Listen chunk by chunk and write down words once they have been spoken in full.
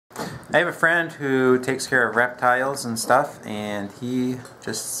I have a friend who takes care of reptiles and stuff, and he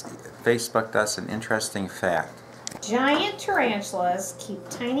just Facebooked us an interesting fact. Giant tarantulas keep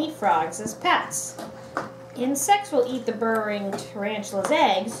tiny frogs as pets. Insects will eat the burrowing tarantula's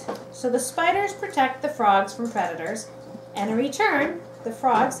eggs, so the spiders protect the frogs from predators, and in return, the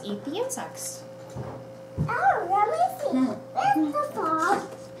frogs eat the insects. Oh, let me see. Where's the frog?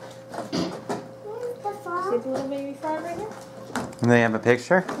 Where's the frog? See the little baby frog right here? Do they have a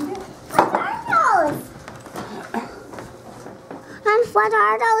picture? What are those? And what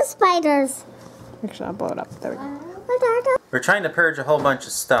are those spiders? Actually, I'll blow it up. There we go. What are those? We're trying to purge a whole bunch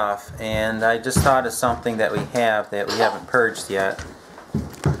of stuff, and I just thought of something that we have that we haven't purged yet.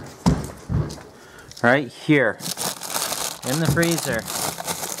 Right here, in the freezer.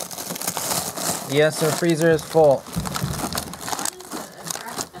 Yes, our freezer is full.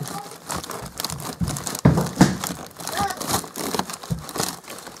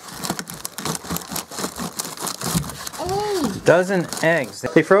 Dozen eggs.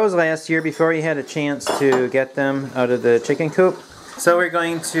 They froze last year before you had a chance to get them out of the chicken coop. So we're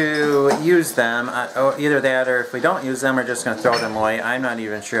going to use them. Either that, or if we don't use them, we're just going to throw them away. I'm not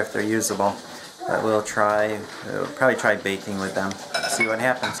even sure if they're usable. But we'll probably try baking with them. See what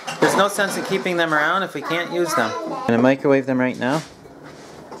happens. There's no sense in keeping them around if we can't use them. I'm going to microwave them right now.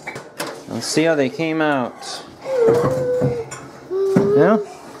 Let's see how they came out. No?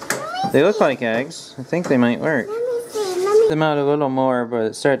 They look like eggs. I think they might work. Them out a little more, but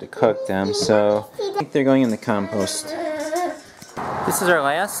it started to cook them, so I think they're going in the compost. This is our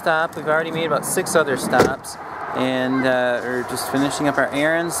last stop. We've already made about 6 other stops, and we're just finishing up our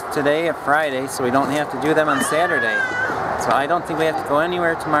errands today at Friday, so we don't have to do them on Saturday. So I don't think we have to go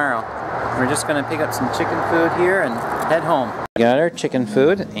anywhere tomorrow. We're just going to pick up some chicken food here and head home. We got our chicken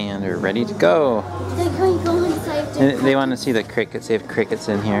food, and we're ready to go. They want to see the crickets. They have crickets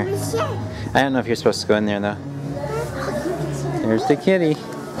in here. I don't know if you're supposed to go in there though. There's the kitty.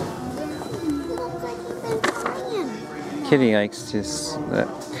 Kitty likes to sleep.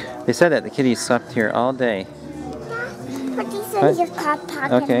 They said that the kitty slept here all day. What?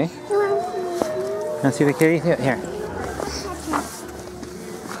 Okay. Want to see the kitty? Here.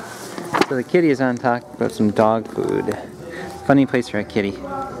 So the kitty is on top of some dog food. Funny place for a kitty.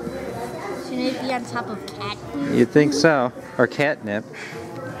 Shouldn't it be on top of cat food? You'd think so. Or catnip.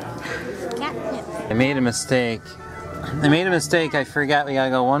 Catnip. I made a mistake. I forgot we gotta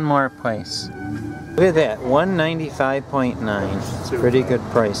go one more place. Look at that, $195.9. It's a pretty good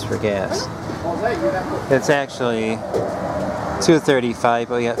price for gas. It's actually $2.35,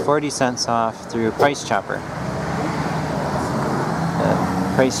 but we got 40 cents off through Price Chopper.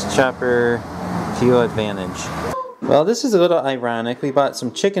 Price Chopper Fuel Advantage. Well, this is a little ironic. We bought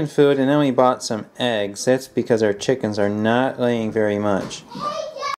some chicken food and then we bought some eggs. That's because our chickens are not laying very much.